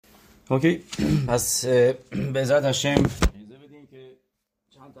اوکی. پس به عزت هاشم اجازه بدیم که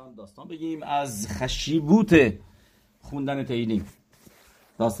چند تا داستان بگیم از خشیبوت خوندن تهیلیم،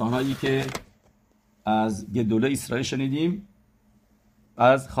 داستانهایی که از گدوله اسرائیل شنیدیم،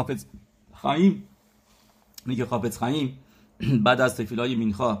 از خافت خایم. میگه خافت خایم بعد از تفیلای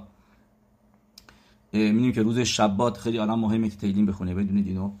مینخا می‌بینیم که روز شبات خیلی آدم مهمه که تهیلیم بخونه، بدونید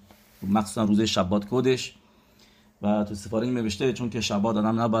اینو، مخصوصا روز شبات کدش. و تو سفاره این نوشته چون که شبات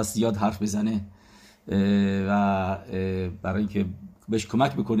آدم نباید زیاد حرف بزنه و برای اینکه بهش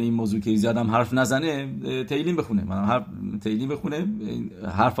کمک بکنه این موضوع که زیاد هم حرف نزنه، تهیلیم بخونه. من تهیلیم بخونه،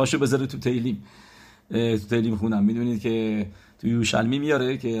 حرفاشو بذاره تو تهیلیم خونم. میدونید که تو یوشلمی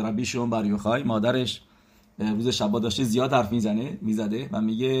میاره که ربی شیمون بر یوخای مادرش روز شبات داشته زیاد حرف میزده و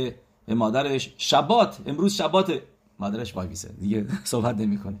میگه مادرش شبات، امروز شباته. مادرش وای میسه دیگه صحبت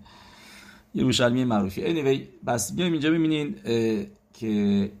نمیکنه. یروشلمی معروفی. anyway بس بیایم اینجا ببینین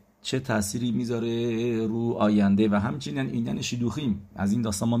که چه تأثیری میذاره رو آینده و همچنین ایندن شیدوخیم. از این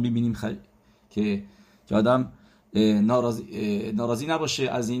داستان ما ببینیم که آدم ناراضی نباشه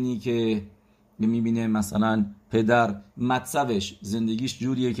از اینی که میبینه مثلا پدر مطلبش زندگیش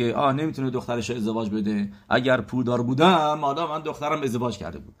جوریه که نمیتونه دخترش ازدواج بده. اگر پولدار بودم من دخترم ازدواج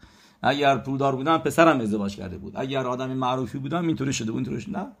کرده بود، اگر پولدار بودم پسرم ازدواج کرده بود، اگر آدم معروفی بودم اینطوری شده بود، اینطوری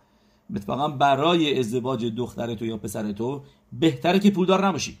شده. نه، اتفاقا برای ازدواج دختر تو یا پسر تو بهتره که پولدار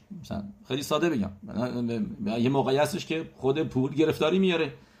نباشی. مثلا خیلی ساده بگم، یه موقعی هستش که خود پول گرفتاری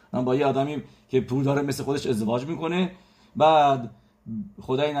میاره. من با یه آدمی که پول داره مثل خودش ازدواج میکنه، بعد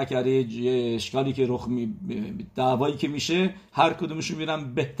خدای نکرده یه اشکالی که دعوایی که میشه، هر کدومشون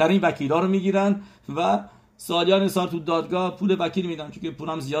میرن بهترین وکیلا رو میگیرن و سالیان سال تو دادگاه پول وکیل میدن، چون که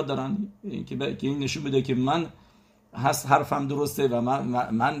پولم زیاد دارن، که این نشون بده که من حرفم درسته و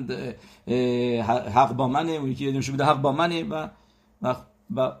من حق با منه، اونی که نشون بده حق با منه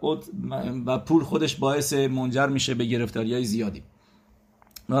و پول خودش باعث منجر میشه به گرفتاریای زیادی.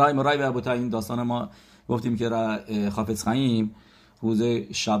 مرای و ابوتا این داستان ما گفتیم که خافت خایم روز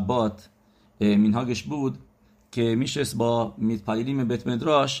شبات منهاجش بود که میشست با میتپلیلیم بیت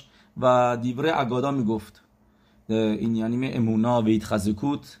مدراش و دیوره اگادا میگفت. این یعنی امونا و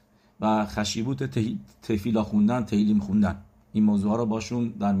ایتخزکوت و خشیبوت تفیلا خوندن، تهیلیم خوندن. این موضوع ها رو باشون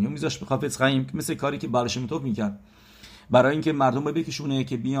در میون میذاشت به خافت خایم، مثل کاری که برشم توب میکرد برای اینکه مردم رو بکشونه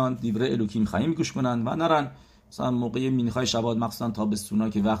که بیان دیوره الوکیم خایم گوش کنن و نرن مثلا موقع مینخای شبات، مخصوصا تابستونا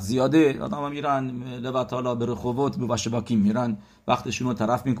که وقت زیاده، آدم‌ها میرن لبتالا به رخوت به واشباکیم میرن، وقتشون رو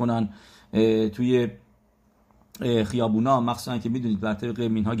طرف میکنن توی خیابونا، مخصوصا که میدونید بر طبق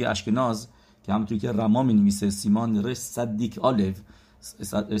منهاج اشکناز که همونطوری که رما می‌نویسه سیمان رش صدیق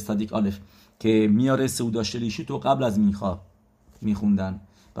آلف که میاره سودا شلیشی تو قبل از مینخا میخوندن،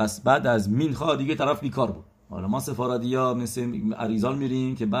 پس بعد از مینخا دیگه طرف بیکار بود. حالا ما سفارادیا مثل عریزال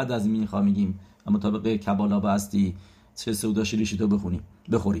میریم که بعد از مینخا میگیم، اما طبق کبالا باستی چه سودا شلیشی تو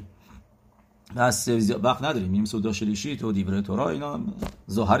بخوری. بس وقت نداریم، میریم سودا شلیشی تو دیوره تورا، اینا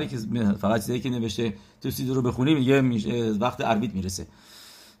ظاهری که فقط چیزایی که نوشته تو سیدو رو بخونیم میگه وقت عربیت میرسه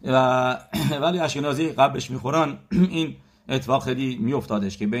ولی اشکنازی قبلش میخورن. این اتفاق خیلی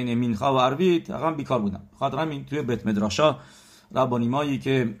میافتادش که بین مینخا و عربیت هم بیکار بودن. خاطر همین توی بیت مدراشا ربانیمایی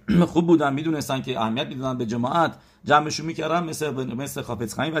که خوب بودن میدونستن که اهمیت میدادن به جماعت، جمعشون میکردن مثل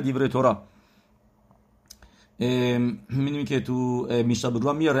خافت خایم و دیوره تورا. میدونیم که تو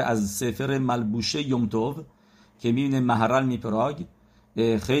میشابروا میاره از سفر ملبوشه یومتوف که میبینه مهرل میپراگ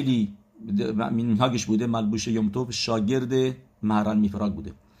خیلی منهاجش بوده. ملبوشه یومتوف شاگرد مهرل میپراگ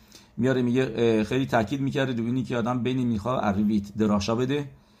بوده. میاره میگه خیلی تاکید میکرده رو اینی که آدم بین میخواد عربیت دراشا بده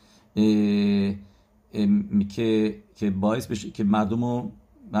که باعث بشه که مردمو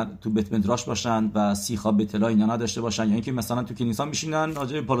تو بیت مدراش باشن و سیخا به طلا اینا نداشته باشن، یعنی که مثلا تو کنیسا میشینن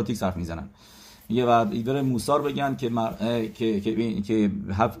راجع به پالیتیک حرف میزنن. میگه و ایداره موسار بگن که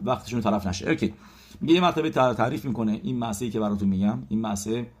وقتشون طرف نشه. اوکی. میگه یه مرتبه تعریف میکنه این معصیه‌ای که براتون میگم. این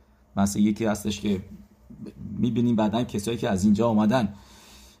معصیه یکی هستش که میبینیم بعدن کسایی که از اینجا اومدن.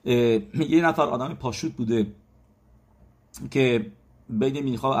 یه نفر آدم پاشوت بوده که بین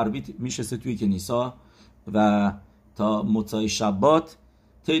مینخا و عربیت میشسته توی کنیسا و تا موعظه شبات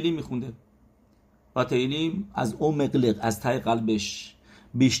تهیلیم میخونده و تهیلیم از عمق از ته قلبش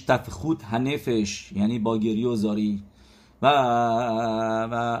بیشتفخوت هنفش، یعنی با گریه و زاری و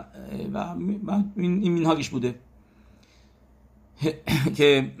این منهاجش بوده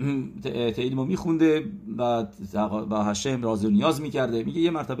که تهیلیمو میخونده و هشم راز و نیاز میکرده. میگه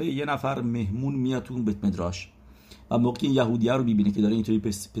یه مرتبه یه نفر مهمون میاد تو بیت مدراش و موقع یهودی‌ها رو میبینه که داره اینطوری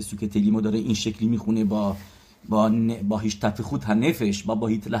پسوک تهیلیمو داره این شکلی میخونه با هیچ تفخوت هنفش با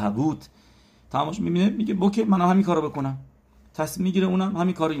هیت لهبوت، تمامش میبینه. میگه بوکه من همین کارو بکنم. تصمیم میگیره اونم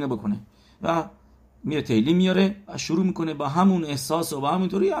همین کار اینو بکنه و میره تهیلیم میاره و شروع میکنه با همون احساس و با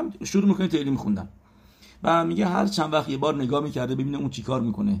همونطوری هم شروع میکنه تهیلیم خوندن و میگه هر چند وقت یه بار نگاه میکرده ببینه اون چی کار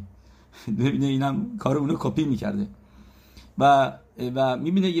میکنه ببینه اینم کار اونو کپی میکرده و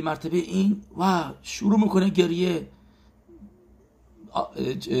میبینه یه مرتبه این و شروع میکنه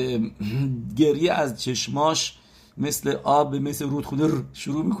گریه از چشماش مثل آب مثل رودخونه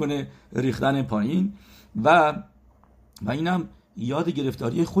شروع میکنه ریختن پایین و اینم یاد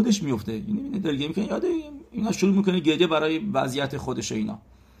گرفتاری خودش میفته. یعنی درگیری میکنه یاد اینا شروع میکنه گریه برای وضعیت خودش و اینا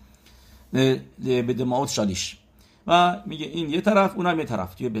به دماغ شالیش و میگه این یه طرف اونم یه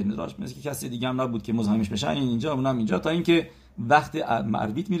طرف توی بندراش مثل که کسی دیگه هم نبود که مزاحمش بشن این اینجا اونم اینجا تا اینکه وقت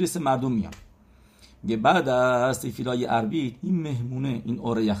عربیت میرسه مردم میان. میگه بعد از تفیلای عربیت این مهمونه این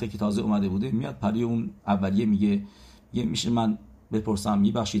اوره یخه که تازه اومده بوده میاد پری اون اولیه میگه میشه من بپرسم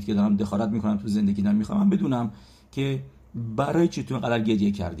میبخشید که دارم دخالت میکنم تو زندگی نمیخوام بدونم که برای چی تو اینقدر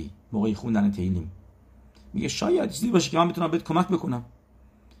گریه کردی موقع خوندن تهیلیم؟ میگه شاید چیزی باشه که من بتونم بهت کمک بکنم.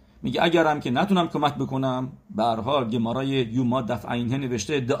 میگه اگرم که نتونم کمک بکنم به هر حال گمارای یوما دفع عینه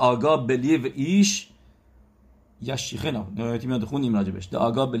نوشته دعاگا بلیو ایش یشیخنا نهایتی میاد خونیم راجبش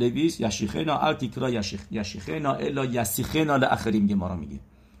دعاگا بلیویس یشیخنا التیکرا یشیخنا الا یسیخنا لاخرین گمارا میگه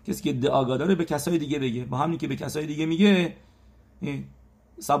کسی که دعاگا داره به کسای دیگه بگه با همین که به کسای دیگه میگه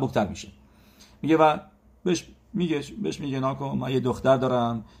سبکتر میشه. میگه و بهش میگه ناکو من یه دختر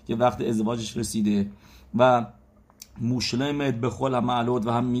دارم که وقت ازدواجش رسیده و موشلمت به خول هم معلوت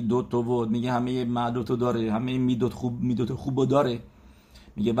و هم میدوت تو بود میگه همه معلوتو داره همه میدوت خوبو داره.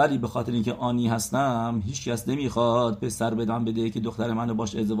 میگه ولی به خاطر اینکه آنی هستم هیچ کس نمیخواد به سر بدم بده که دختر منو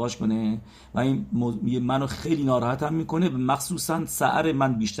باش ازدواج کنه و این منو خیلی ناراحتم میکنه مخصوصا سعر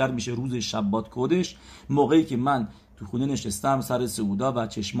من بیشتر میشه روز شبات کدش موقعی که من تو خونه نشستم سر سعودا و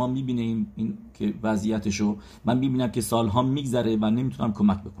چشمام میبینه این که وضعیتشو من میبینم که سالها میگذره و نمیتونم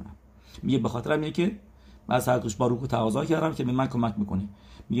کمک بکنم. میگه به خاطر اینه که من از حضرت باروخو تقاضا کردم که به من کمک بکنه.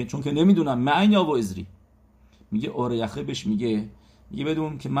 میگه چون که نمیدونم معین یا ازری. میگه اوره یخه بهش میگه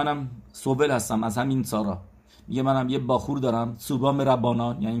بدون که منم سوبل هستم از همین سارا. میگه منم یه باخور دارم سوبام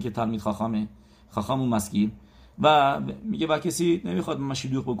ربانان یعنی که تلمید خاخام و مسکین و میگه و کسی نمیخواد من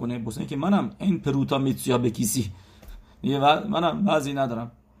شلوغ بکنه بسن که منم این پروتا میتسیا به کسی میگه منم بعضی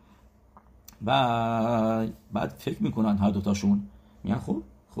ندارم و بعد فکر میکنن هر دوتاشون میگن خب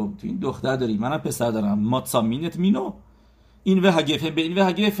تو این دختر داری منم پسر دارم ماتسامینت مینو این و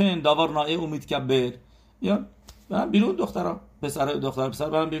هگفن داور نائه امید کبر یا برن بیرون دخترها پسر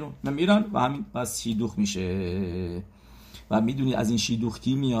برن بیرون میرن و همین بس شیدوخ میشه و میدونی از این شیدوخ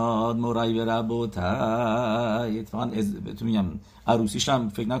کی میاد مرای به ربوتای اتفاقا بهتون میگم عروسیش هم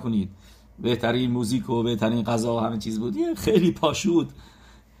فکر نکنید بهترین موزیک و بهترین غذا و همه چیز بود خیلی پاشود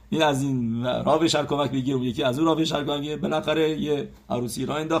این از این راه شهر کمک بگیره و یکی از اون راه شهر کمک بگیره بالاخره یه عروسی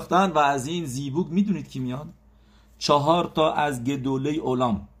راه انداختن و از این زیبوک میدونید کی میاد 4 تا از گدوله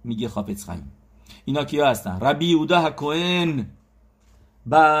اولام میگه خافیتز خایم اینا کیا هستن ربی یهودا هکوهن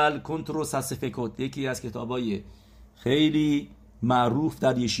بل کنتروس هسفکوت یکی از کتابای خیلی معروف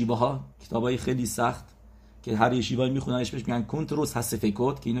در یشیبه ها کتابای خیلی سخت که هر یشیبایی میخوننش بهش میگن کنتروس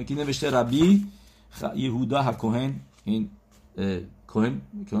هسفکوت که اینا کی نوشته ربی یهودا هکوهن این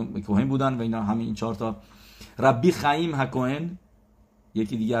کوهن بودن و اینا همین این 4 تا ربی خایم هکوهن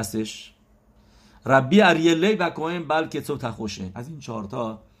یکی دیگه هستش ربی اریلی و کوهن بل کتسو تخوشه از این 4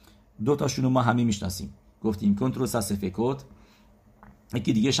 تا 2 تاشونو ما همه میشناسیم گفتیم کنتروس هسفکوت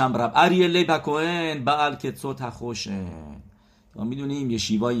یکی دیگه شم رب اریلی و کوهن بل کتسو تخوشه ما میدونیم یه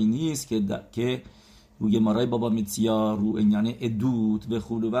شیوایی نیست که روی مارای بابا میتسیا رو اینیانه ادود به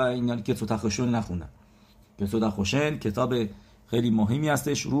خلو و اینیانه کتسو تخوشون نخوندن کتسو تخوشن کتاب خیلی مهمی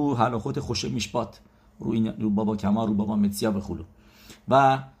هستش رو حلاخوت خوشه میشبات رو بابا کما رو بابا متسیا بخولو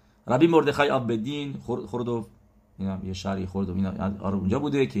و ربی مردخای آبدین خوردو اینا یه شهری خوردو اینا اونجا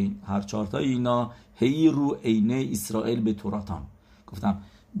بوده که هر 4 تا اینا هی رو عینه اسرائیل به توراتان گفتم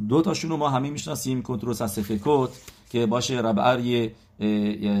 2 تاشونو ما همه میشناسیم کنتروس هسفکوت که باشه رب اری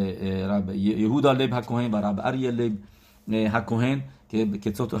رب یهودا لب هکوهن و رب اری لب هکوهن که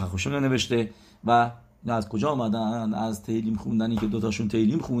کتاب خوشون نوشته و از کجا آمدن از تهیلیم خوندنی که 2 تاشون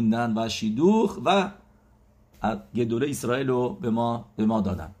تهیلیم خوندن و شیدوخ و گدوله اسرائیل رو به ما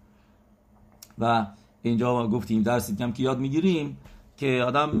دادن و اینجا ما گفتیم درسی دیگه هم که یاد میگیریم که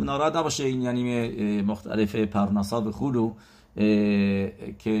آدم ناراحت نباشه این یعنی مختلف پرناسا به خولو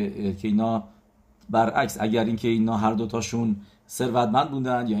که اینا برعکس اگر اینکه اینا هر 2 تاشون ثروتمند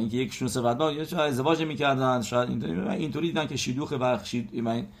بودن یا اینکه یکیشون ثروتمند یا شاید ازدواج میکردن شاید اینطوری دیدن که شیدوخ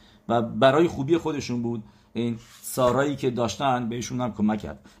و برای خوبی خودشون بود این سارایی که داشتن بهشون هم کمک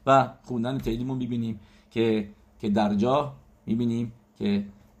کرد و خوندن تهیلیم رو میبینیم که در جا میبینیم که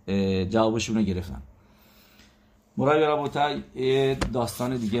جوابشون رو گرفتن. مرای ربوتای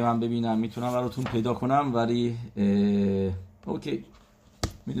داستان دیگه من ببینم میتونم براتون پیدا کنم، ولی اوکی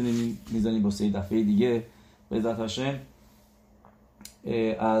میدونیم میزنیم با 3 دفعه دیگه به عزت هاشم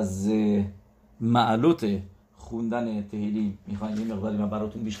از معلوت خوندن تهیلیم میخوایم یه مقداری من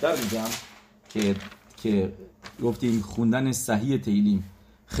براتون بیشتر میگم که گفتیم خوندن صحیح تهیلیم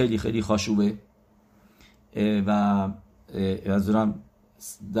خیلی خیلی خاشوبه و از دارم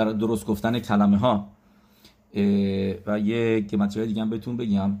در درست گفتن کلمه ها و یه گمتریای دیگه هم بهتون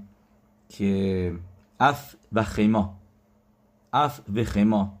بگم که اف و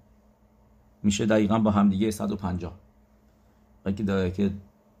خیما میشه دقیقا با هم دیگه 150 و که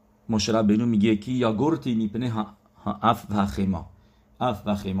مشرب بینون میگه کی یا گرتی میپنه اف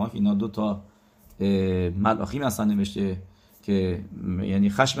و خیما که اینا 2 ملاخیم هستن نوشته که یعنی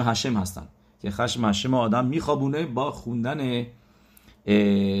خشم هشم هستن که خشم هشم آدم میخوابونه با خوندن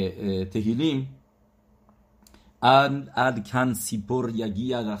تهیلیم اد کن سیپور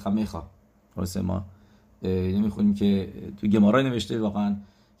یگی رخمخا. واسه ما نمیخونیم که تو گمارای نوشته واقعا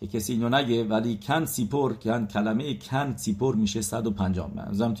که کسی اینو نگه، ولی کن سیپور کلمه کن سیپور میشه 150.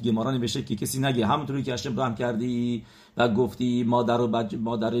 مثلا تو گمارا نوشته که کسی نگه همونطوری که هشم رحم کردی و گفتی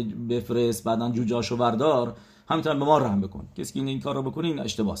مادر بفرست بعدن جوجاشو بردار، همینطور به ما رحم بکن. کسی که این کارو بکنه این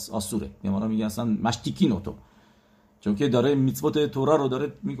اشتباهه، آسوره. گمارا میگه اصلا مشتیکینو تو، چون که داره میتوت تورا رو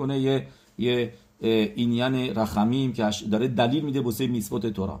داره میکنه یه اینیان رحمیم که داره دلیل میده واسه میتوت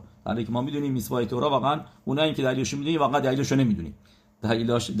تورا، ولی که ما میدونیم میتوت تورا واقعا اونایی که دلیلشو میدونی واقعا دلیلشو نمیدونی.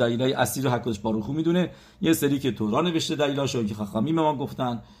 دلیلای اصلی رو حکوش باروخو میدونه، یه سری که تورا نوشته دلیلاشو که خخامیم ما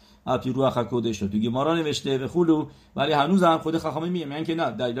گفتن اپیرو حکودش تو گمارا نوشته به خولو، ولی هنوز هم خود خخامیم میگن که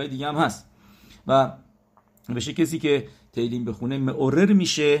نه دلیلای دیگه هم هست. و بشه کسی که تهیلیم بخونه معرر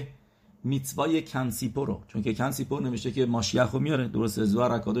میشه میتوای کنسیپو رو، چون که کنسیپو نمیشه که ماشیخ رو میاره، درست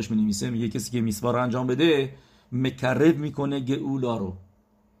زوار رکادش مینویسه میگه کسی که میتوا رو انجام بده مکرب میکنه گئولا رو.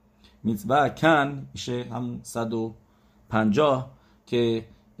 میتوا کن میشه هم 150 که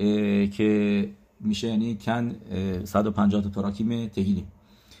میشه یعنی کن 150 تا تراکیم تهیلیم.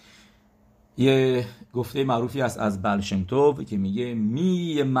 یه گفته معروفی است از بال شم توب که میگه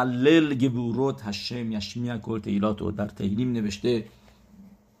می ملل گبورات هشم یشمیع کل تهیلاتو. در تهیلیم نوشته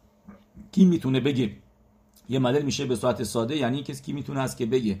کی میتونه بگه، یه ملل میشه به صورت ساده یعنی کسی کی میتونه از که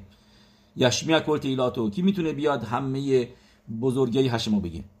بگه یشمیع کل تهیلاتو، کی میتونه بیاد همه بزرگی هشمو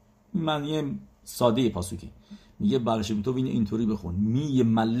بگه. من یه ساده پاسوکی میگه بال شم توب اینطوری بخون می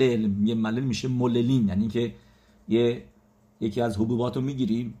ملل میشه مللین، یعنی که یکی از حبوباتو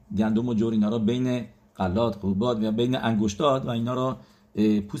میگیری گندم و جور اینا رو بین غلات حبوبات و بین انگشتات و اینا رو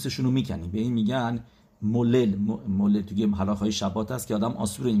پوستشون رو میکنی، به این میگن ملل توی حلاخای شبات هست که آدم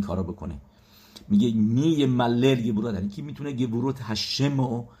آسور این کارو بکنه. میگه می ملل گبورات، یعنی کی میتونه گبورات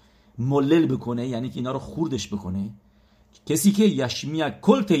هشمو ملل بکنه، یعنی که اینا رو خوردش بکنه. کسی که یشمیع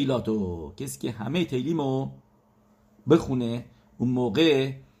کل تهیلاتو، کسی که همه تهیلیمو بخونه اون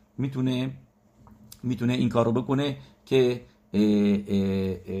موقع میتونه این کارو بکنه که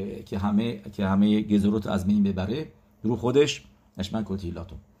همه گزروت از بین ببره رو خودش نشمن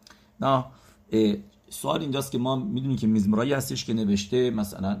کتیلاتو. نه سوال اینجاست که ما میدونیم که مزمورایی هستش که نوشته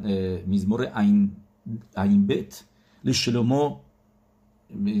مثلا مزمور عین بیت لشلومو،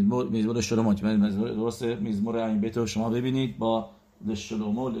 مزمور شلومو درسته، مزمور عین بیت رو شما ببینید با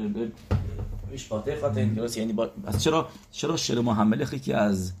لشلومو اشباته خاطر درست، یعنی چرا شلومو هملخ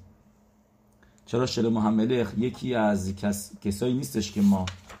چرا شلومو هملخ یکی از کسایی نیستش که ما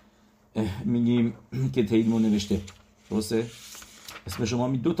میگیم که تهیلیم نوشته، درسته؟ اسم شما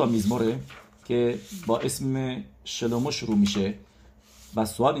 2 مزموره که با اسم شلومو شروع میشه و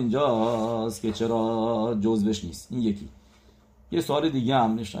سوال اینجاست که چرا جزوش نیست. این یکی. یه سوال دیگه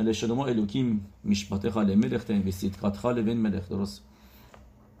هم نشانه شلومو الوکیم میشباته خاله ملخته بسید کات خاله بین ملخ، درست؟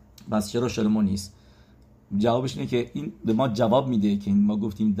 بس چرا شلومو نیست؟ جوابش اینه که این به ما جواب میده که ما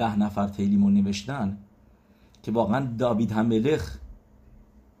گفتیم 10 نفر تهیلیمو نوشتن که واقعا داوید همملخ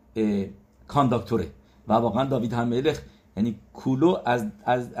کانداکتوره و واقعا داوید همملخ یعنی کولو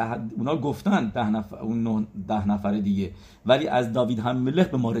از اونا گفتن 10 نفر اون 10 نفر دیگه، ولی از داوید همملخ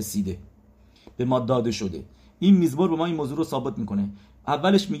به ما رسیده، به ما داده شده. این مزمور به ما این موضوع رو ثابت میکنه.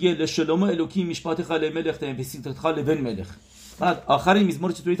 اولش میگه لشلومو الوکی میشپات خاله ملخ تنفسیت خاله ون ملخ، بعد آخر این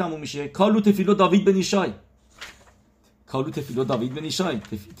مزمور چطوری تموم میشه؟ کالو تفیلو داوید بن یشای، کالو تفیلو داوید بن یشای،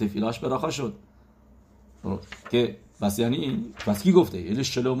 تفیلاش براخا شد که بس یعنی بس کی گفته؟ یعنی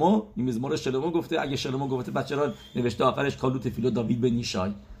شلومو، این مزمور شلومو گفته. اگه شلومو گفته بچه را نوشته آخرش کالو تفیلو داوید بن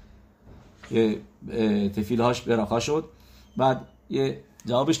یشای که تفیلهاش براخا شد. بعد یه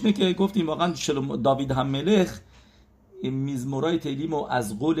جوابش اینه که گفتیم واقعا شلومو داوید همملخ میزمورای تیلیمو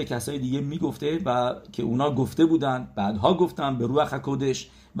از قول کسای دیگه میگفته و که اونا گفته بودن، بعدها گفتن به روح کدش،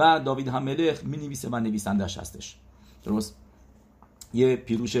 و داوید همملخ مینویسه و نویسندش هستش. درست؟ یه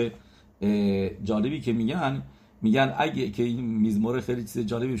پیروش جالبی که میگن اگه که این میزمور خیلی چیز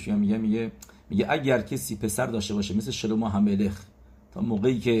جالبی شویم، میگه اگر کسی پسر داشته باشه مثل شلومو همملخ تا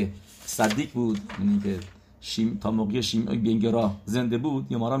موقعی که صدیق بود، یعنی که تا موقعی شیمعون بنگرا زنده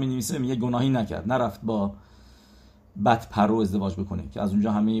بود، یمارا می‌نویسه میگه گناهی نکرد، نرفت با بد پرو ازدواج بکنه، که از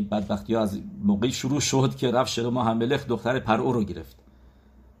اونجا همه بدبختی‌ها از موقعی شروع شد که رفت شلومو همملخ دختر پرو رو گرفت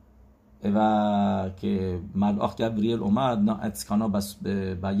و که ملاخ گبریل اومد نه اتسکانا بس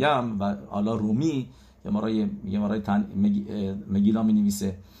بیم و حالا رومی یمارای مگیلا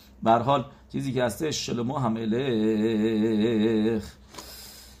می‌نویسه. به هر حال چیزی که هستش شلومو همملخ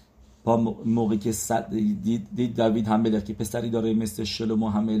با موقعی که دید داوید همملخ که پسری داره مثل شلومو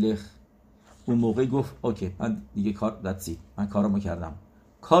همملخ، اون موقع گفت اوکی من دیگه من کارمو کردم.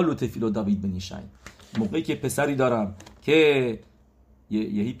 کالو تفیلو داوید بنیشای، موقعی که پسری دارم که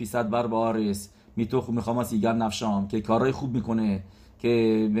یهی پیصد بر بارس میتوخو میخوام ایگر نفشام، که کارهای خوب میکنه،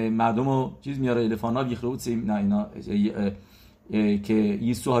 که مردمو چیز میاره الفانا بیخروت نه اینا که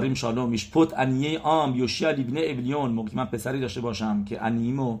یسوع هاریم شالوم میشپوت انیه عام یوشیا لیبنه اولیون، موقعی من پسری داشته باشم که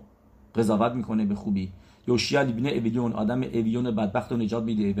انیمو قضاوت میکنه به خوبی، یوشیا لیبنه اولیون آدم اولیون بدبخت رو نجات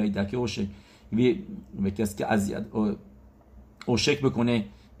میده و دکه اوشک و کسی که اذیت اوشک بکنه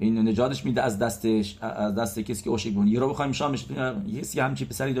این نجاتش میده از دست کسی که اوشک بکنه. یه رو بخوایم شامش کسی همچی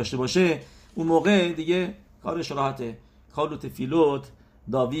پسری داشته باشه، اون موقع دیگه کارش راحته. کالوت فیلوت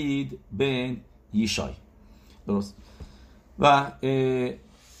داوید بن یشای. درست؟ و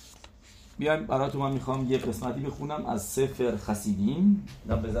بیایم براتون من میخوام یه قسمتی بخونم از سفر خسیدیم،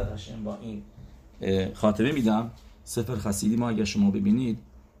 بذات هاشم با این خاتمه میدم. سفر خسیدیم ما اگر شما ببینید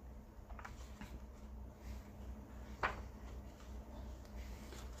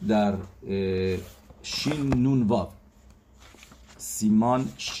در شین نون واب، سیمان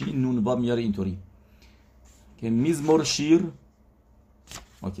شین نون واب میاره اینطوری که میزمور شیر،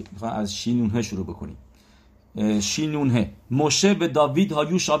 اوکی میخوام از شین نونه شروع بکنیم. شینونه موشه به داوید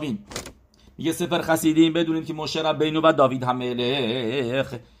هایو شاوین، میگه سفر خسیدیم بدونید که موشه ربینو و داوید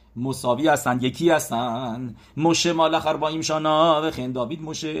همملخ مساوی هستن، یکی هستن. موشه مالخ 40 شانا و خن داوید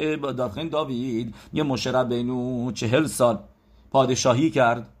موشه خن داوید، یه موشه ربینو 40 سال پادشاهی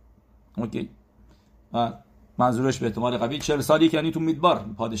کرد. اوکی منظورش به احتمال قوی 40 سالی که یعنی تو میدبار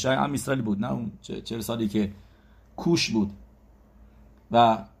پادشاه ام اسرائیل بود، نه اون 40 سالی که کوش بود.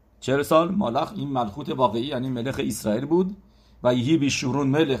 و 40 سال مالخ این ملخوت واقعی یعنی ملک اسرائیل بود. و یهی بیشورون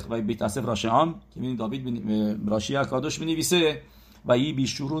ملخ و بیت اسف راشعام که می‌بینید داوید راشی اکادوش می‌نویسه و یهی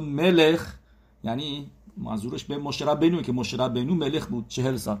بیشورون ملخ یعنی منظورش به مشرب بنو که مشرب بنو ملخ بود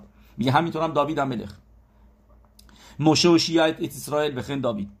 40 سال. میگه همینطور هم داوید هم ملخ. موشه و شیعت اسرائیل بخن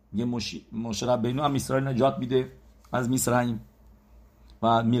داوید، میگه مشرب بنو هم اسرائیل نجات میده از مصرعیم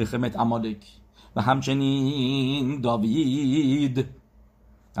و میرخمت عمالک. و همچنین داوید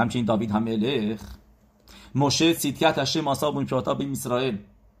هم ملخ. موشه سیدکت هشم آساب میپراتا به اسرائیل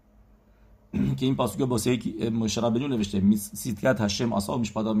که این پاسوک باسه موشه را بدون نوشته سیدکت هشم آساب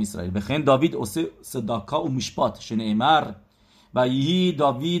میشپاتا به اسرائیل. بخن داوید اوسه صداکا و میشپات شنیمر و یهی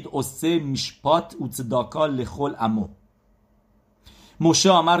داوید اوسه میشپات و صداکا لخول امو. موشه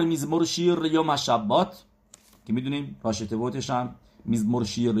آمر میزمور شیر یوم شبات که میدونیم راشته بوتش هم میزمور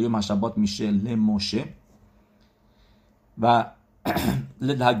شیر یوم شبات میشه لموشه و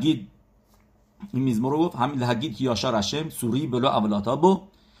لدهگید این میزمور رو گفت همین لهگید که یاشار هشم سوری بلو اولاتا بو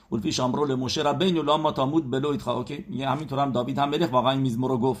ولفی شامرو لموشه را بین لاما تامود بلو ایتخا. اوکی یه همینطور هم داوید هم ملخ واقعا این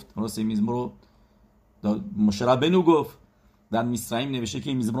میزمور رو گفت. درست این میزمور رو موشه را بینو گفت. در مصرعیم نوشته که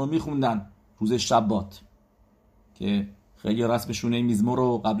این میزمور رو میخوندن روز شبات که خیلی رسمشونه این میزمور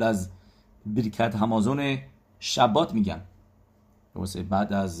رو قبل از برکت همازون شبات میگن. درست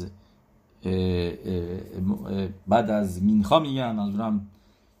بعد از مینخا میگن، منظورم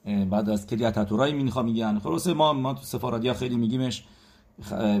بعد از کریات تورای مینخا میگن. خلاصه ما تو سفارادیا خیلی میگیمش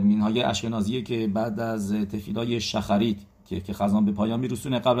مینهای اشکنازیه که بعد از تفیلای شخریت که خزان به پایان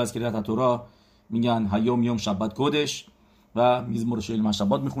میرسونه قبل از کریات تورا میگن هیوم یوم شبات کودش و میزمور شیل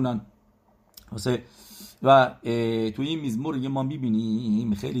شبات میخونن. خلاصه و توی این میزمور یه ما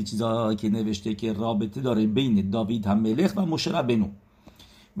میبینیم خیلی چیزا که نوشته که رابطه داره بین داوید هم ملخ و موشه ربینو.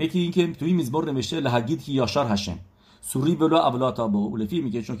 میگه این که توی میزمور نوشته لهگید که یاشار هشم سوری بلو اولاتا با اولفی،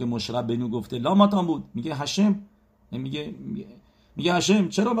 میگه چون که موشه ربینو گفته لاماتان بود، میگه هشم میگه هشم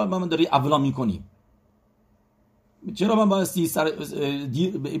چرا من داری اولا میکنی؟ چرا من باید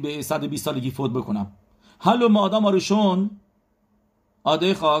به 120 سالگی فوت بکنم؟ حالا ما آدم آرشون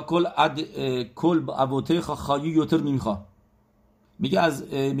آدیخا کل ابوتیخا خایی یوتر میخوا.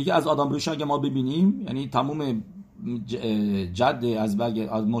 میگه از آدم روشن اگه ما ببینیم، یعنی تمام جد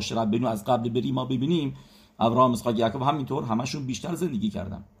از مشه ربینو از قبل بریم ما ببینیم، ابراهام اسحاق یعقوب همینطور همشون بیشتر زندگی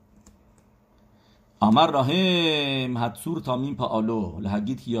کردن. امر راهم حتسور تامین پالو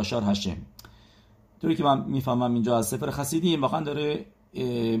لهگید کی یاشار هشم. طوری که من میفهمم اینجا از سفر خسیدیم واقعا داره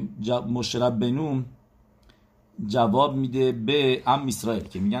مشه ربینو جواب میده به ام اسرائیل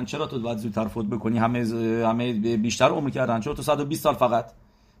که میگن چرا تو باید زودتر فوت بکنی، همه بیشتر عمر کردن، چرا تو 120 سال فقط،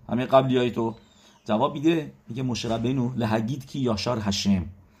 همه قبلیای تو. جواب میده میگه مشه ربینو لهگید کی یاشار هشم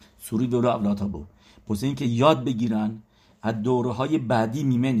سوری ولو اولاتا بود، پس این که یاد بگیرن از دوره‌های بعدی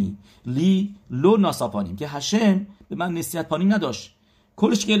میمنی لی لو ناساپانیم که هشم به من نسیت پانیم نداشت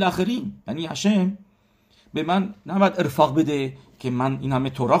کلش که الاخرین، یعنی هشم به من نباید ارفاق بده که من این همه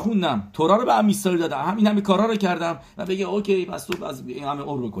تورا خوندم، تورا رو به ام اسرائیل دادم، این همه کارا رو کردم و بگه اوکی پس تو از این همه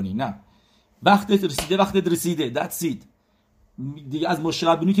عمر بکنی. نه، وقتت رسیده that's it دیگه. از مشه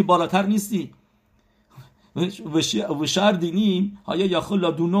ربینو که بالاتر نیستی. و شهر دینیم هایا یاخل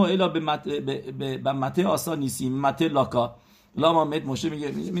لادونو الا به مته آسان نیستیم مته لاکا لا محمد مشه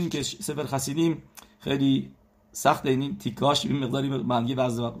میگه. میبینیم که سفر خسیدیم خیلی سخت، این تیکاش این مقداری منگی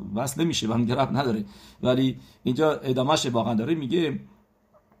وصل نمیشه و میگه رب نداره، ولی اینجا ادامهش واقعا داره میگه.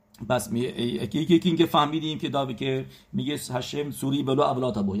 بس یکی که فهمیدیم که داوی که میگه هشم سوری بلو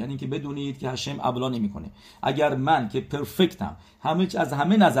اولاتا بو، یعنی که بدونید که هشم ابلا نمیکنه. اگر من که پرفکتم، همه از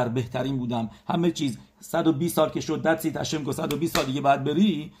همه نظر بهترین بودم، همه چیز 120 سال که شد دت سیت هشم گفت 120 سال دیگه بعد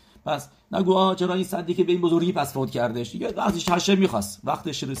بری، پس نگو چرا این صدی که به این بزرگی پس فوت کردش دیگه. وقتش هشم میخواست،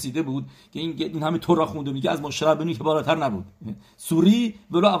 وقتش رسیده بود که این همه تورا خونده. میگه از مشه ربینو که بالاتر نبود سوری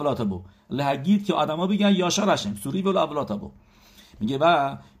ولو اولاتا بو لهگید که آدما بگن یاشار هشم سوری ولو اولاتا بو. میگه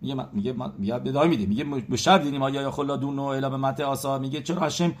بدای میده میگه به شرط دینیم آیا خلادون و الا به مته آسا. میگه چرا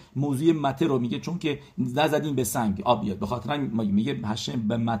هشم موضوع مته رو میگه چون که نزدیم به سنگ آب بیاد، به خاطر میگه هشم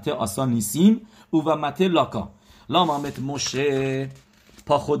به مته آسا نیسیم او و مته لاکا لا محمد مشه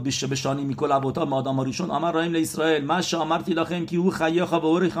پا خود بشانی میکل ابوتا مادام ریشون امر رایم لاسرائیل ماش امرتی لخم کی او خیاخا و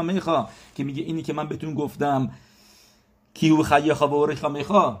اوری خمیخا، که میگه اینی که من بهتون گفتم کیو خیاخا و اوری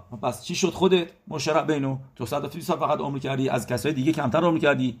خمیخا، پس چی شد خودت مشه ربینو تو 120 سال فقط عمر کردی، از کسای دیگه کمتر عمر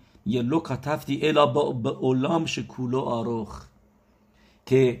کردی. یه لوکا تفتی الا به اولام شکولو آروخ،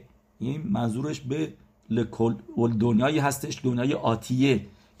 که این منظورش به لکل دنیایی هستش، دنیای آتیه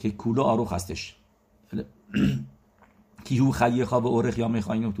که کولو آروخ هستش. کیو خیاخا و اوری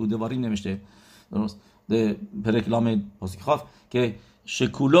خمیخا اینو تو دواری نوشته درست ده پرکلام پاسخاف که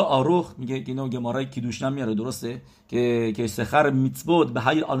شکولو آروخ میگه که اینو گمارای کیدوشنم میاره درسته که سخر میتبود به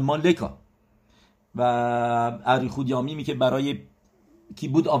های آلمان لکا و اریخود یامی که برای کی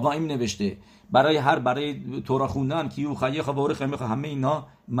بود آوایم نوشته برای تورا خوندن کیو خیاخا و اوری خمیخا، همه اینا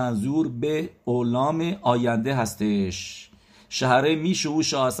منظور به اولام آینده هستش. شهره میشو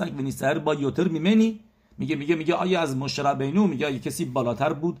شاسک و نیستر با یوتر میمنی. میگه آیا از مشه ربینو میگه کسی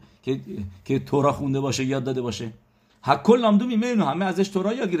بالاتر بود که تورا خونده باشه یاد داده باشه؟ هکل نامدو میمنو همه ازش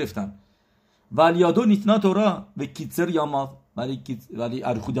تورا یاد گرفتن. ولی یادو نیتنا تورا و کیتسر یاماف، ولی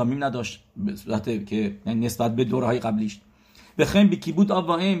ارخودامیم نداشت به صورت که نسبت به دورهای قبلیش. بخیم به کی بود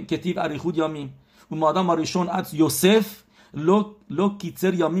آواهم کتیب اریخود یامیم و مادام آریشون از یوسف لو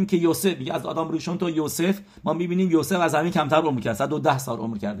کیتسر یامیم که یوسف میگه از آدم ریشون تا یوسف ما میبینیم یوسف از همین کمتر عمر کرد، 110 سال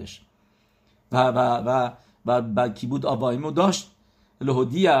عمر کردش و کیبود آوایمو داشت.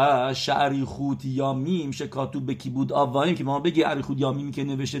 لهودیا شعری خود یامیم شکاتو به کیبود آوایم، که ما بگی عری خود یامیم که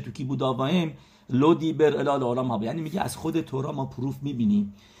نوشته تو کیبود آوایم لودی بر الال عالم ها، یعنی میگه از خود تورا ما پروف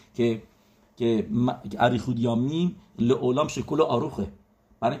میبینیم که عری خود یامیم لعالم شکل آروخه،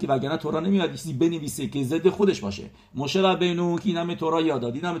 برای اینکه وگرنه تورا نمیاد چیزی بنویسه که ضد خودش باشه. مشه ربینو که اینم تورا یاد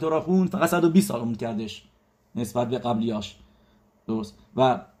داد، اینم تورا خوند، فقط 120 سال عمر کردش نسبت به قبلیاش درست.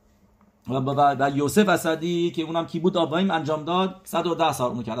 و یوسف اسدی که اونم کی بود آوایم انجام داد 110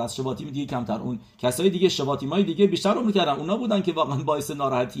 سال عمر کرد، از شباطیم دیگه کمتر. اون کسای دیگه شباطیمای دیگه بیشتر عمر کردن، اونا بودن که واقعا باعث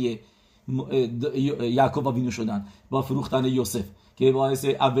ناراحتی یعقوب و وینو شدن با فروختن یوسف، که باعث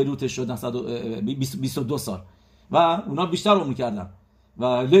اولوتش شدن 22 سال و اونا بیشتر عمر کردن. و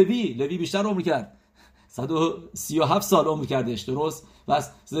لوی بیشتر عمر کرد، 137 سال عمر کردش درست،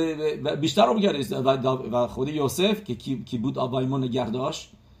 بس بیشتر عمر کردش. و خود یوسف که کی بود آوایمو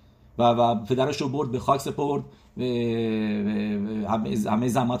نگهداشت و پدرش رو برد به خاک سپرد، همه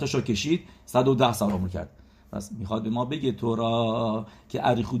زحمتش رو کشید، 110 سال عمر کرد. پس میخواد به ما بگه تورا که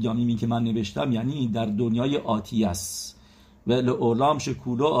اریخود یامیمی که من نوشتم یعنی در دنیای آتی است و لعالم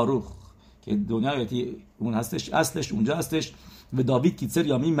شکولو آروخ، که دنیای آتی اون هستش، اصلش اونجا هستش. و داوید کیتسر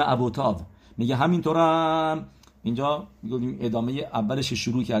یامیم ابوتاو میگه همینطورم اینجا میگیم ادامه اولش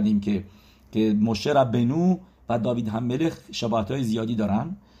شروع کردیم که موشه ربنو و داوید هم ملخ شباهت‌های زیادی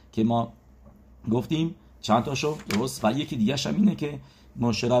دارن که ما گفتیم چند تاشو درست، و یکی دیگه هم اینه که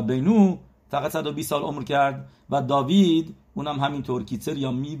موشه ربنو فقط 120 سال عمر کرد و داوید اونم همینطور کیتسر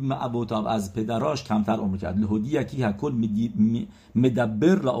یا میم ابوتاب از پدراش کمتر عمر کرد. لهودی کی هکل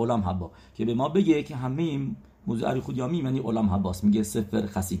مدبر لعالم حبا، که به ما بگه که همه این موضوع اریخود یا میم یعنی عالم حباست. میگه سفر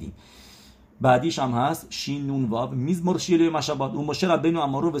خسیدی. بعدیش هم هست شین نون واو میزمر شیره مشابات اون موشه ربنو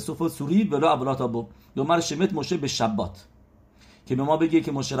امارو به صفات سوری ولو ابلات ابو دومر شمت موشه به شبات، که به ما بگه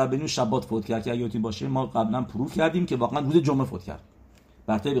که موشه ربنو شبات فوت کرد، که اگه یادتون باشه ما قبلا پروف کردیم که واقعا روز جمعه فوت کرد.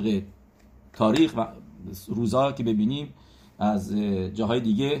 بر طبق تاریخ و روزا که ببینیم از جاهای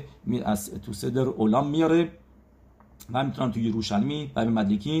دیگه از تو صدر اولام میاره و میتونم تو یروشلمی و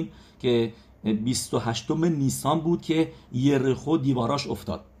مدلکین که 28 نیسان بود که یریخو دیواراش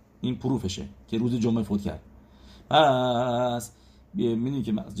افتاد. این پروفشه که روز جمعه فوت کرد. پس میدونید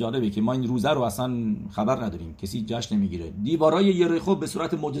که جالبه که ما این روزه رو اصلا خبر نداریم، کسی جشن نمیگیره. دیوارای یریخو به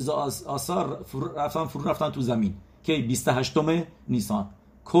صورت معجزه آثار فرو رفتن تو زمین که 28 نیسان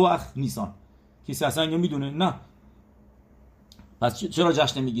کوخ نیسان. کسی اصلا اینو میدونه؟ نه. پس چرا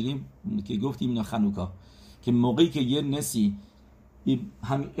جشن نمیگیریم؟ که گفتیم اینا خنوکا، که موقعی که یه نسی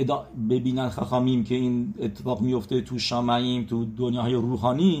هم ببینن خخامیم که این اتفاق میفته تو شامعیم تو دنیاهای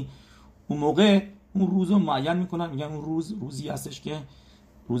روحانی، اون موقع اون روز رو معین میکنن، میگن اون روزی هستش که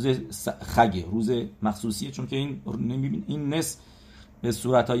روز خگه، روز مخصوصیه، چون که این نس به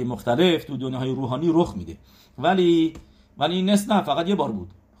صورتهای مختلف تو دنیاهای روحانی رخ میده. ولی این نس نه، فقط یه بار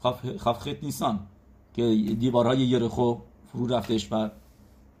بود، خفخت نیسان، که دیوارهای یریخو فرو رفتش و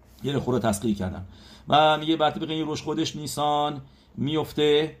یریخو رو تسخیر کردن. و میگه بعد بقیه این روش خودش نیسان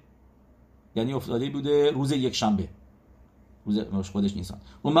میفته، یعنی افتاده بوده روز یک شنبه، روز روش خودش نیسان.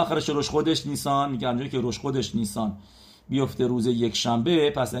 اون مخرش روش خودش نیسان میگه همونجوری که روش خودش نیسان بیفته روز یک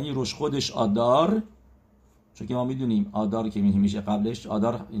شنبه، پس یعنی روش خودش آدار، چون که ما میدونیم آدار که میشه قبلش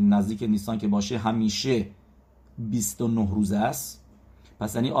آدار نزدیک نیسان که باشه همیشه 29 روز است،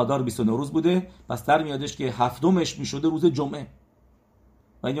 پس یعنی آدار 29 روز بوده، پس در میادش که هفتمش میشده روز جمعه.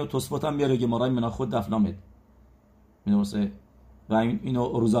 و اینو توسفات هم بیاره گمارای مناخود دفنامد میدونسته، و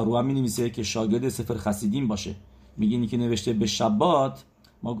اینو روزا رو هم مینویسه که شاگرد سفر خسیدیم باشه. میگینی که نوشته به شبات،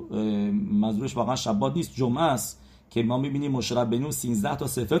 ما منظورش واقعا شبات نیست، جمعه است، که ما میبینیم موشه ربنو 13 تا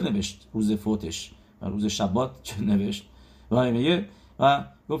سفر نوشت روز فوتش و روز شبات چه نوشت. و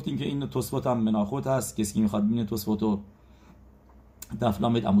گفتیم که این توسفات هم مناخود هست، کسی که میخواد ببینه توسفاتو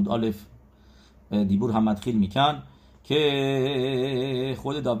دفلامد عمود الف دیبور هم مدخیل میکن، که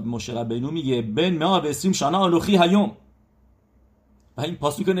خود موشه ربنو میگه بن 120 شانه آلوخی هیوم، و این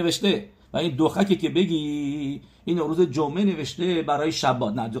پاسوک نوشته، و این دوخکه که بگی این روز جمعه نوشته برای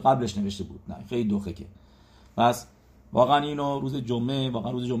شبات، نه قبلش نوشته بود، نه خیلی دوخکه. پس واقعا اینو روز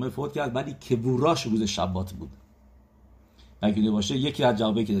جمعه فوت کرد، ولی کبوراش روز شبات بود. اگه باشه یکی از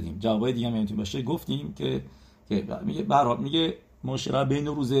جوابایی که دادیم، جوابای دیگه هم میتونه باشه، گفتیم که میگه برات میگه موشه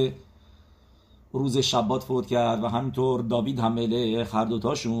ربنو روز شبات فوت کرد و همینطور داوید هم ملخ هر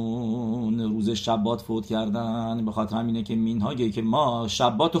دوتاشون روز شبات فوت کردن. به خاطر همینه که مینهاگه که ما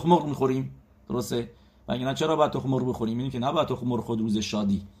شبات تخم مرغ میخوریم، درسته؟ و اگه نه چرا باید تخم مرغ بخوریم؟ اینه که نه باید تخم مرغ خود روز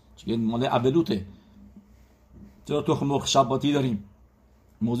شادی، چون مال اولوته، چرا تخم مرغ شباتی داریم؟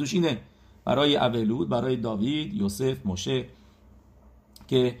 موضوعش اینه برای اولود، برای داوید، یوسف، موشه،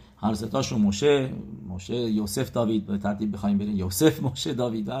 که هر ستاشون موشه یوسف داوید به ترتیب بخوایم بریم، یوسف موشه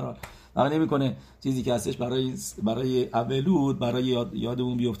داوید برای نمیکنه چیزی که هستش برای اولود، برای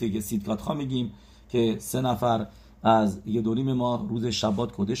یادمون بیفته که سیدکات ها میگیم که 3 نفر از یه دوریم ما روز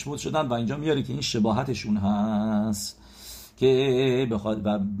شبات کدش بود شدن، و اینجا میاره که این شباهتشون هست که بخواد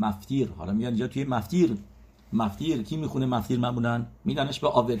و مفتیر. حالا میاد اینجا توی مفتیر کی میخونه مفتیر معمولا میدنش به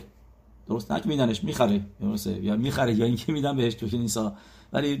آول، درست؟ نه که میدنش میخره، درسته؟ یا میخره یا اینکه میدن بهش تو نیسا،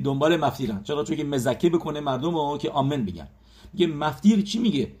 ولی دنبال مفتیرن. چرا؟ چون که مزکه بکنه مردمو که آمن بگن. میگه مفتیر چی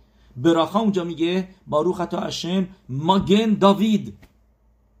میگه؟ براخا اونجا میگه باروخ اتا هشم ماگن داوید.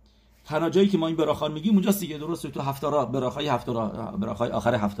 تنها جایی که ما این براخا میگیم اونجاست دیگه، درسته؟ تو هفتارا، براخای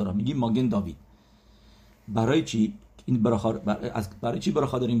آخر هفتارا میگیم ماگن داوید. برای چی این براخا؟ برای چی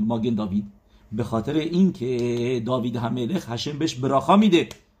براخا داریم ماگن داوید؟ به خاطر این که داوید هم ملخ هشم بهش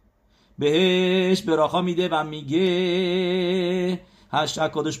براخا میده و میگه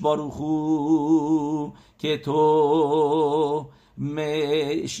هشتکادش باروخو که تو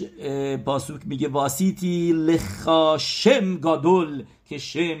پاسوک میگه واسیتی لخا شم گادول که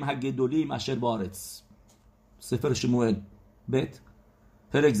شم هگدولی مشر بارتس، سفر شموئل بت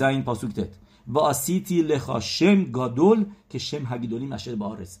پرک زین پاسوک تت. و آسیتی لخا شم گادول که شم هگیدولی مشهد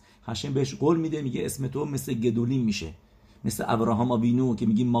بارس. هشم بهش قول میده، میگه اسم تو مثل گدولیم میشه، مثل ابراهام آوینو که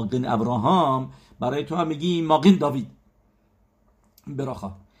میگیم ماگن ابراهام، برای تو هم میگیم ماگن داوید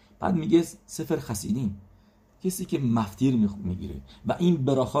براخا. بعد میگه سفر خسیدیم، کسی که مفتیر میگیره و این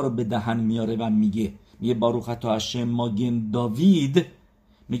براخا رو به دهن میاره و میگه باروخ تا هشم ماگن داوید،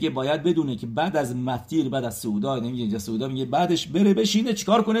 میگه باید بدونه که بعد از مفتیر، بعد از سعودا، نمیگه اینجا سعودا، میگه بعدش بره بشینه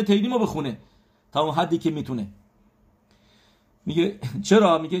چیکار کنه؟ تیلیمو بخونه تا اون حدی که میتونه. میگه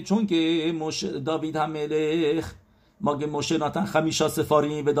چرا؟ میگه چون که داوید هم ملخ ماگه موشه ناتن خمیشا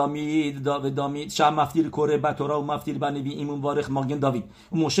سفاریم به دامید شم مفتیر کره بطورا و مفتیر بنوی ایمون وارخ ماگن داوید.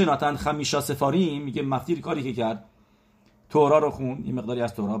 موشه ناتن خمیشا سفاریم، میگه مفتیر کاری که کرد تورا رو خون، این مقداری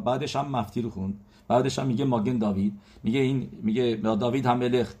از تورا، بعدش هم مفتیر رو خون، بعدش هم میگه ماگن داوید. میگه داوید هم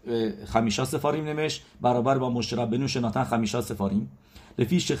ملخ خمیشا سفاریم نمش برابر با موشه ربنو شناتن خمیشا سفاریم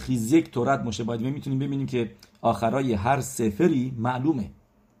لفیش خیزیک تورات موشه. باید میتونیم ببینیم که آخرای هر سفری معلومه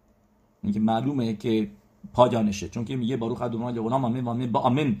که پایانشه، چون که میگه باروخ ادونای لغنام آمین با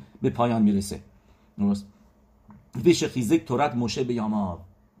آمین به پایان میرسه. درست؟ لفیش خیزیک تورات موشه به یاماو،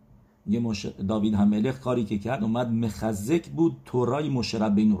 یه داوید هم ملخ کاری که کرد اومد مخزک بود تورای موشه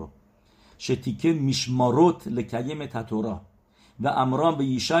ربنو رو، شتیکه میشماروت لکیم تتورا و امرام به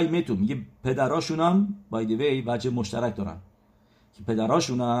یشای متو. میگه پدراشون هم بای دی وی وجه مشترک دارن که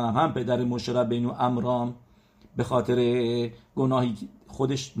پدراشون هم پدر موشه ربنو امرام به خاطر گناهی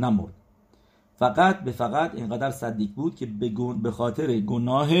خودش نمرد، فقط اینقدر صدیق بود که به خاطر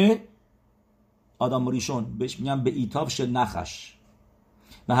گناه آدم ریشون بهش میگن به ایتابش نخش.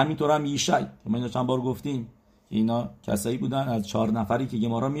 و همینطور هم یشای که ما اینو چند بار گفتیم که اینا کسایی بودن از 4 نفری که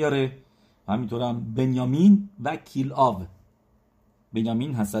گمارا میاره. همینطور هم بنیامین و کیلآو،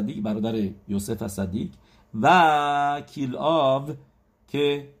 بنیامین حسدیق برادر یوسف حسدیق و کیلآو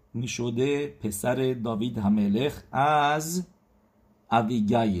که میشده پسر داوید هملخ از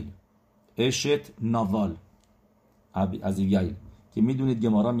اویگیل اشت ناوال. از اویگیل که میدونید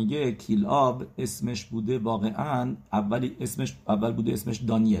گمارا میگه کیلآو اسمش بوده واقعا اول بوده اسمش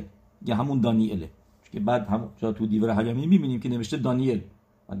دانیل، یا همون دانیله که بعد هم جا تو دیوار حیامی میبینیم که نوشته دانیل.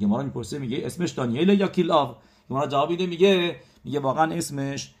 بعد گمارا میپرسه میگه اسمش دانیله یا کیلآو؟ گمارا جواب میده میگه واقعا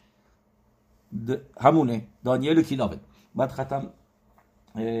اسمش همونه، دانیل و کیلآو. بعد ختم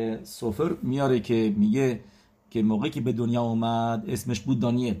سفر میاره که میگه که موقعی که به دنیا اومد اسمش بود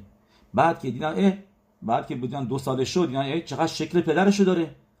دانیل. بعد که دیدن 2 سالش شد، دیدن چقدر شکل پدرشو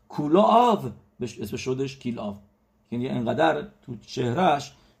داره، کولآو اسمش شدش کیلآو، یعنی انقدر تو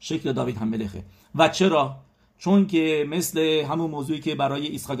چهرهش شکل داوید هم ملخه. و چرا؟ چون که مثل همون موضوعی که برای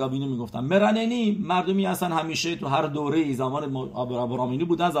ایسحاق آوینو میگفتن، مرننی مردمی هستن همیشه تو هر دوره، زمان ابراهامینو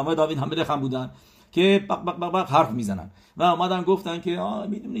بودن، زمان داوید هم ملخ هم بودن که بق حرف میزنن و اومدن گفتن که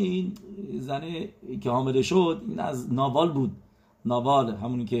میدونین زنه که حامله شد این از ناوال بود، ناوال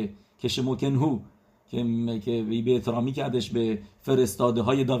همونی که شموکنهو که به احترامی کردش به فرستاده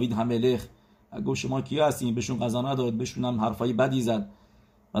های داوید هملخ، گفت شما کیا هستین؟ بهشون غذا نداد، بهشون هم حرفای بدی زد.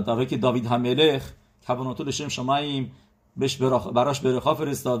 و تا که داوید هملخ کواناتو لشم شماییم براش برخا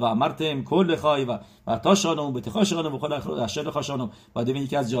فرستاد و امرتم کل خای و تاشانو به تخاشانو و خود اشل خاشانو. بعد ببین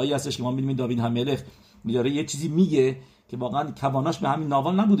یکی از جایی هستش که ما می‌بینیم داوید هملخ میاره یه چیزی میگه که واقعا کواناش به همین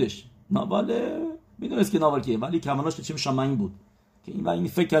ناوال نبودش، ناوال میدونست که ناوال کیه، ولی کواناش به چیم شماییم بود که این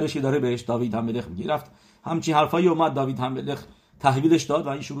فکر کردش که داره بهش داوید هملخ میگه. رفت همچین حرفایی اومد داوید هملخ تحویلش داد و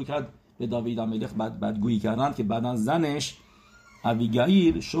این شروع کرد به داوید هملخ بدگویی کردن که بعدن زنش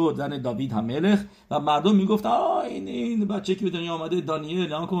اویگیل شد زن داوید هملخ و مردم میگفت این بچه که به دنیا آمده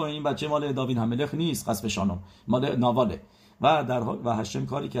دانیل، این بچه مال داوید هملخ نیست، قصفشانم مال ناواله. و هشم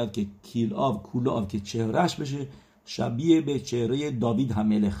کاری کرد که کولآو که چهرهش بشه شبیه به چهره داوید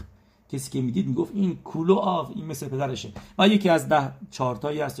هملخ. کسی که میدید میگفت این کولآو این مثل پدرشه. و یکی از 4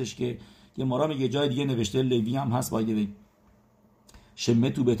 تایی هستش که گمارا میگه جای دیگه نوشته، لوی هم هست بایده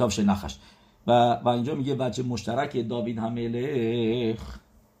شمتو بهتاب شنخش و اینجا میگه بچه مشترک داوید هملخ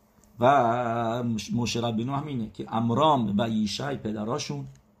و موشه ربنو همینه که امرام و یشای پدراشون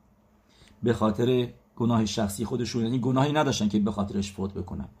به خاطر گناه شخصی خودشون، یعنی گناهی نداشتن که به خاطرش فوت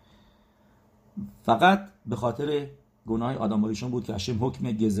بکنن، فقط به خاطر گناه آدم‌هایشون بود که هشم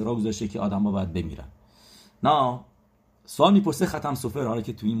حکم گزرا گذاشته که آدم‌ها باید بمیرن. نه سوال میپرسه ختم سفر، حالا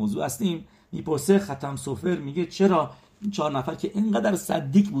که تو این موضوع هستیم، میپرسه ختم سفر میگه چرا این 4 نفر که اینقدر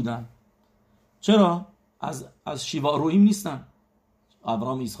صدیق بودن چرا از شیوا رویم نیستن؟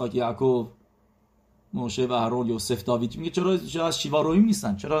 ابراهام، اسحاق، یعقوب، موشه و هارون، یوسف، داوید، میگه چرا از شیوا رویم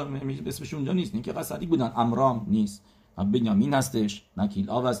نیستن؟ چرا اسمشون اونجا نیست؟ این که صدیق بودن. امرام نیست، نه بنیامین هستش، نه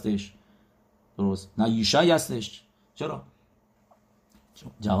کیلآو هستش، درست، نه یشای هستش. چرا؟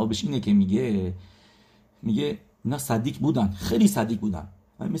 جوابش اینه که میگه اینا صدیق بودن، خیلی صدیق بودن،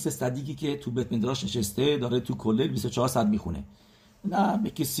 مثل صدیقی که تو بیت مدراش نشسته داره تو کلل 24 ساعت میخونه، نه به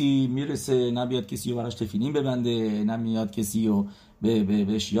کسی میرسه، نه بیاد کسی رو براش تفیلین ببنده، نه میاد کسی رو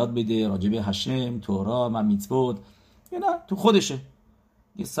بهش یاد بده راجب هشم، تورا و میتوت، نه تو خودشه،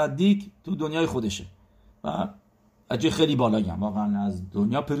 یه صدیق تو دنیای خودشه و اجه خیلی بالایی هم واقعا از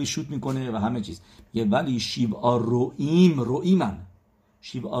دنیا پریشوت میکنه و همه چیز. یه ولی شیبا روئیمن،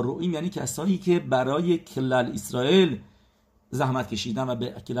 شیبا روئیم یعنی کسایی که برای کلل اسرائیل زحمت کشیدن و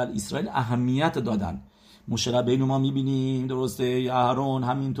به کلل اسرائیل اهمیت دادن. موشه ربیנו ما میبینیم درسته، اهرون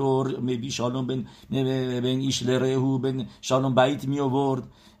همینطور میبی شالوم بین ایش لرهو بین شالوم بیت می آورد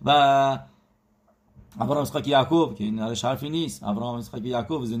و ابراهام اسحاق یعقوب که این درش حرفی نیست، ابراهام اسحاق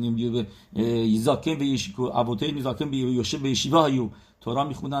یعقوب زندیم بیو ایزاکم به یشکو ابوتین ایزاکم به یوشع به شیوا هیو تورا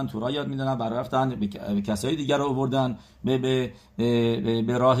میخوندن، تورا یاد میدادن، برای رفتن به کسای دیگر رو آوردن به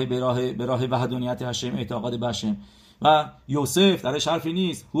راه وحدانیت هشم، اعتقاد به هشم. و یوسف درش حرفی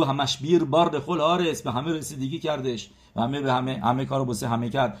نیست، هو همش بیر بار خل آرس، به همه رسیدگی کردش و همه کارو بسه همه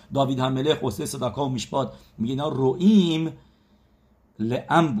کرد. داوید هم ملک وسه صداقا و میشپاد، میگه اینا روئیم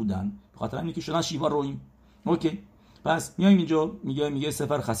لعم بودن، خاطر همین که شدن شیوا روئیم. اوکی، پس میایم اینجا میگه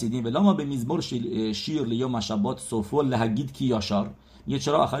سفر خسیدیم ولی ما به میزمور شیر لیوم شبات صوفو لهگید کی یاشار، میگه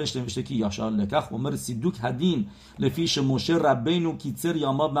چرا آخرش نوشته کی یاشار لکخ عمر سیدوک هدین لفیش موشه ربینو کیتسر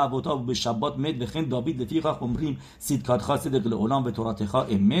یاماب معبوتا به شبات مد بخن داوید لفیخ عمریم سیدکات خاص دقل اولام به توراتخا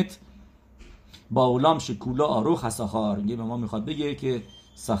امت با اولام شکولا آروخ هساخار. میگه به ما میخواد بگه که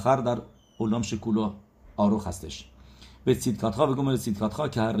سخر در اولام شکولا آروخ هستش. به سیدکاتخا بگم سیدکاتخا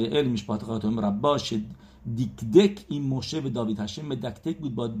که هر ریل میشپاتخاتم رباش دیکدک این موشه و داوید هشم دکتک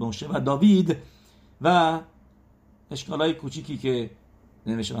بود با موشه و داوید و اشکالای کوچیکی که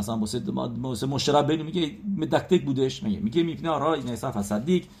نمیشه مثلا واسه موشه ربیנו میگه دکتک بودش، میگه میپنه آرا این صف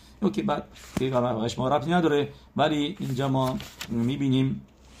صدیق. اوکی، بعد که ما ربطی نداره، ولی اینجا ما میبینیم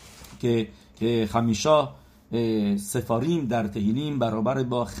که خمیشا سفاریم در تهیلیم برابر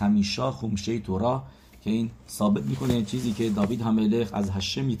با خمیشا خمشه تورا، که این ثابت میکنه چیزی که داوید هملخ از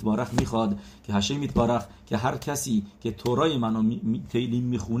هشم یتبارخ میخواد، که هشم یتبارخ که هر کسی که تورای منو تهیلیم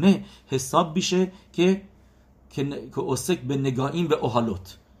میخونه حساب بشه که اسک به نگاهیم و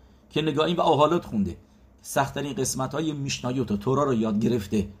اوهالوت، که نگاهیم و اوهالوت خونده، سخت‌ترین قسمت‌های میشنایوت و تورا رو یاد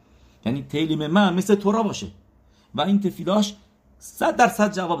گرفته، یعنی تهیلیم من مثل تورا باشه و این تفیلاش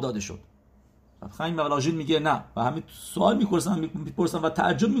 100% جواب داده شد. خیم بلاژین میگه نه و همه سوال میپرسن و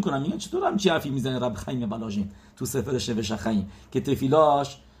تعجب میکنن، میگن چطور همچی حرفی میزنه رب خیم بلاژین تو سفرش نوشته خیم که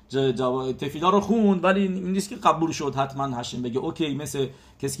تفیلا رو خوند ولی نیست که قبول شد حتما هشم بگه اوکی مثل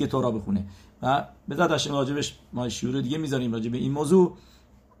کسی که تورا بخونه. و به ذات هشم راجبش ما شیور دیگه میذاریم راجب این موضوع،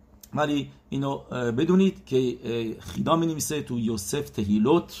 ولی اینو بدونید که خیدا مینویسه تو یوسف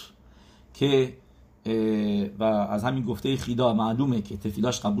تهیلوت که و از همین گفته خیدا معلومه که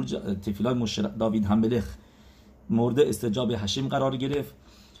تفیلاش قبول تفیلای داوید هملخ مورد استجاب هشم قرار گرفت،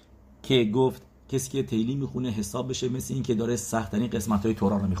 که گفت کسی که تهیلیم میخونه حساب بشه مثل این که داره سخت‌ترین قسمت‌های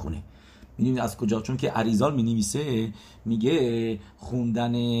تورا رو میخونه. می‌دونید از کجا؟ چون که اریزال می‌نویسه میگه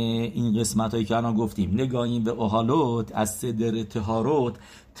خوندن این قسمت‌هایی که الان گفتیم نگاهیم به اوهالوت از صدر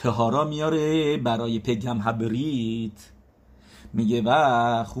تهارا میاره برای پگم هبریت، میگه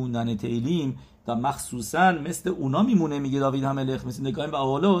و خوندن تهیلیم و مخصوصا مثل اونا میمونه، میگه داوید هملخ مثل نگاهیم به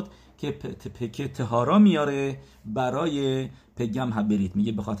اوهالوت که تهارا میاره برای پگم هبریت،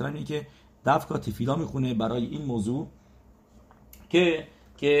 میگه به خاطر اینه که دفکا تفیلا میخونه برای این موضوع که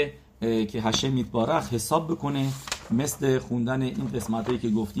هشم یتبارخ حساب بکنه مثل خوندن این قسمتایی که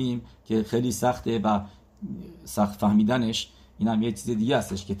گفتیم که خیلی سخته و سخت فهمیدنش. این هم یه چیز دیگه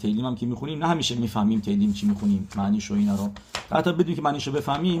هستش که تهیلیم هم که میخونیم نه همیشه میفهمیم تهیلیم چی میخونیم، معنیشو اینا رو حتی بدون که معنیشو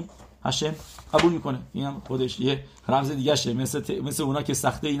بفهمیم هشم قبول میکنه. این هم خودش یه رمز دیگه شه، مثل اونا که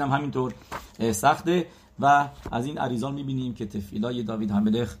سخته این هم همینطور سخته. و از این اریزال میبینیم که تفیلای داوید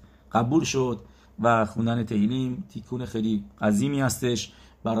هملخ قبول شد و خوندن تهیلیم تیکون خیلی عظیمی هستش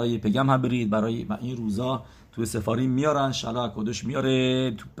برای پگم هبرید، برای این روزا تو سفاریم میارن، شلا کدش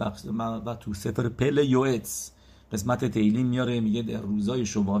میاره و تو سفر پل یوئتس قسمت تهیلیم میاره، میگه در روزای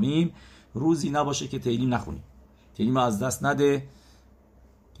شوباویم روزی نباشه که تهیلیم نخونیم، تهیلیم از دست نده.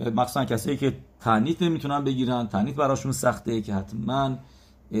 مخصوصا کسایی که تعنیت نمیتونن بگیرن، تعنیت براشون سخته که حتما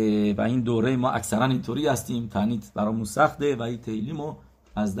و این دوره ما اکثرا اینطوری هستیم، تعنیت برامون سخته و این تهیلیمو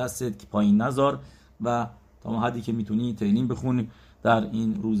از دستت پایین نذار و تا حدی که میتونی تهیلیم بخون در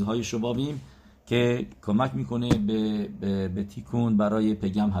این روزهای شبابیم که کمک میکنه به تیکون برای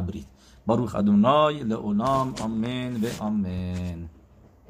پگم هبرید. باروخ ادونای لعولام آمین و آمین.